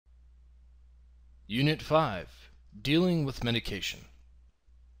Unit 5, Dealing with Medication.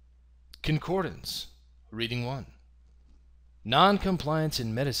 Concordance, Reading 1. Non-compliance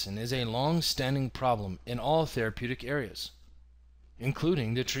in medicine is a long-standing problem in all therapeutic areas,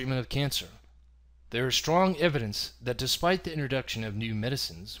 including the treatment of cancer. There is strong evidence that despite the introduction of new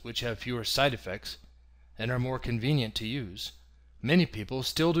medicines which have fewer side effects and are more convenient to use, many people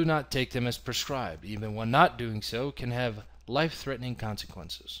still do not take them as prescribed, even when not doing so can have life-threatening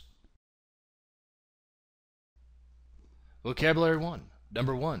consequences. Vocabulary 1.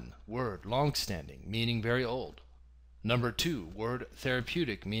 Number 1, word long-standing, meaning very old. Number 2, word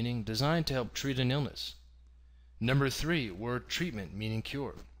therapeutic, meaning designed to help treat an illness. Number 3, word treatment, meaning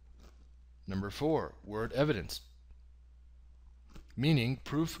cure. Number 4, word evidence, meaning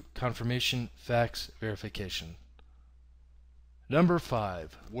proof, confirmation, facts, verification. Number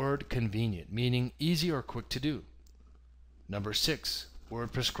 5, word convenient, meaning easy or quick to do. Number 6,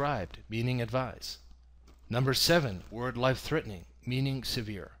 word prescribed, meaning advise. Number 7, word life-threatening, meaning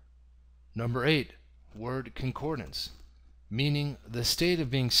severe. Number 8, word concordance, meaning the state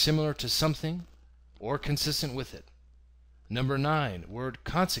of being similar to something or consistent with it. Number 9, word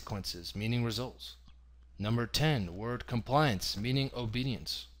consequences, meaning results. Number 10, word compliance, meaning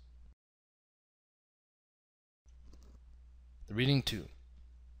obedience. Reading 2.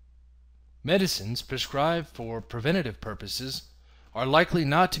 Medicines prescribed for preventative purposes are likely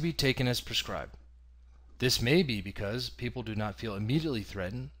not to be taken as prescribed. This may be because people do not feel immediately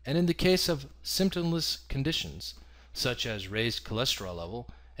threatened, and in the case of symptomless conditions, such as raised cholesterol level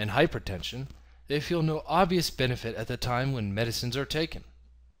and hypertension, they feel no obvious benefit at the time when medicines are taken.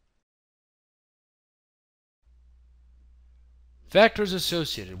 Factors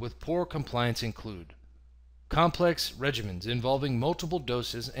associated with poor compliance include complex regimens involving multiple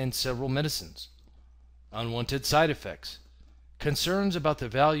doses and several medicines, unwanted side effects, concerns about the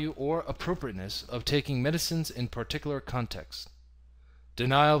value or appropriateness of taking medicines in particular contexts,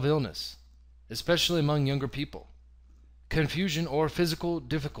 denial of illness, especially among younger people, confusion or physical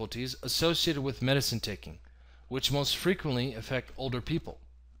difficulties associated with medicine taking, which most frequently affect older people.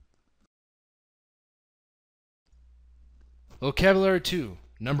 Vocabulary 2.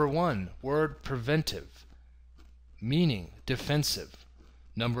 Number 1, word preventive, meaning defensive.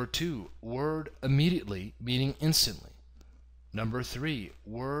 Number 2, word immediately, meaning instantly. Number 3,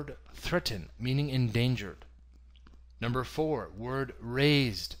 word threaten, meaning endangered. Number 4, word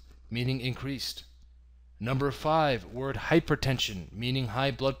raised, meaning increased. Number 5, word hypertension, meaning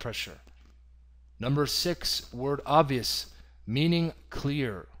high blood pressure. Number 6, word obvious, meaning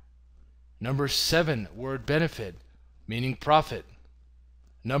clear. Number 7, word benefit, meaning profit.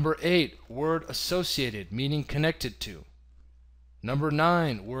 Number 8, word associated, meaning connected to. Number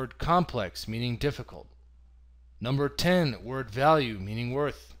 9, word complex, meaning difficult. Number 10, word value, meaning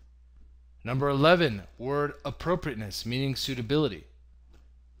worth. Number 11, word appropriateness, meaning suitability.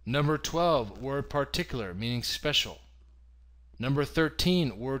 Number 12, word particular, meaning special. Number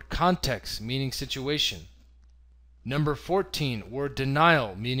 13, word context, meaning situation. Number 14, word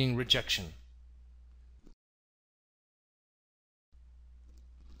denial, meaning rejection.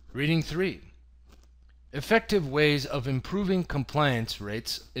 Reading 3. Effective ways of improving compliance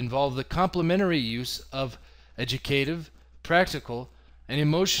rates involve the complementary use of educative, practical, and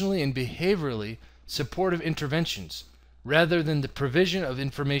emotionally and behaviorally supportive interventions, rather than the provision of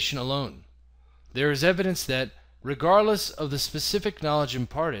information alone. There is evidence that, regardless of the specific knowledge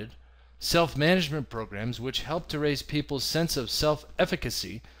imparted, self-management programs which help to raise people's sense of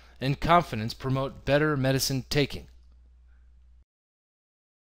self-efficacy and confidence promote better medicine taking.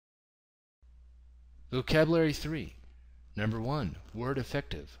 Vocabulary 3. Number 1, word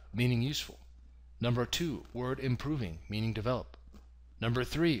effective, meaning useful. Number 2, word improving, meaning develop. Number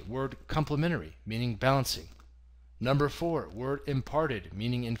 3, word complementary, meaning balancing. Number 4, word imparted,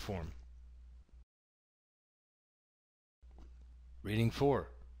 meaning inform. Reading 4.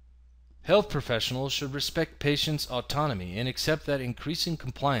 Health professionals should respect patients' autonomy and accept that increasing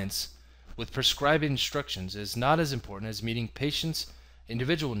compliance with prescribed instructions is not as important as meeting patients'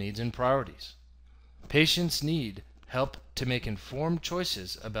 individual needs and priorities. Patients need help to make informed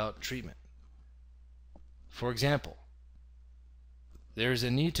choices about treatment. For example, there is a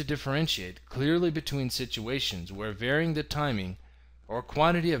need to differentiate clearly between situations where varying the timing or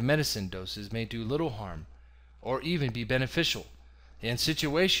quantity of medicine doses may do little harm or even be beneficial, and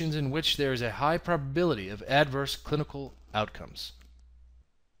situations in which there is a high probability of adverse clinical outcomes.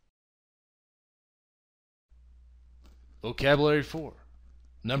 Vocabulary 4.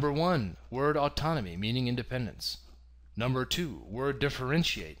 Number 1, word autonomy, meaning independence. Number 2, word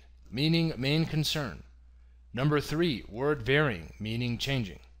differentiate, meaning main concern. Number 3, word varying, meaning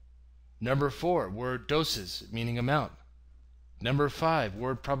changing. Number 4, word doses, meaning amount. Number 5,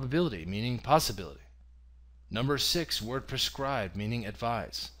 word probability, meaning possibility. Number 6, word prescribed, meaning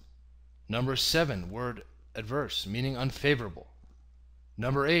advise. Number 7, word adverse, meaning unfavorable.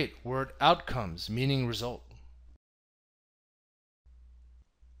 Number 8, word outcomes, meaning result.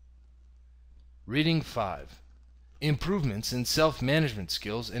 Reading 5. Improvements in self-management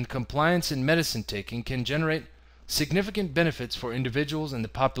skills and compliance in medicine taking can generate significant benefits for individuals and the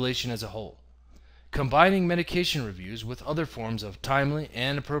population as a whole. Combining medication reviews with other forms of timely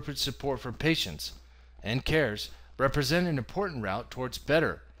and appropriate support for patients and cares represent an important route towards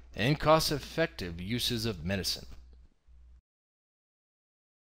better and cost-effective uses of medicine.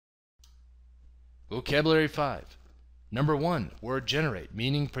 Vocabulary 5. Number 1, word generate,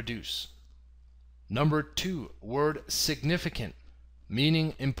 meaning produce. Number 2, word significant,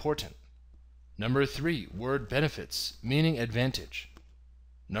 meaning important. Number 3, word benefits, meaning advantage.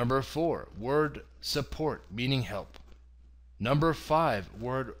 Number 4, word support, meaning help. Number 5,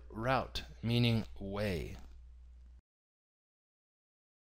 word route, meaning way.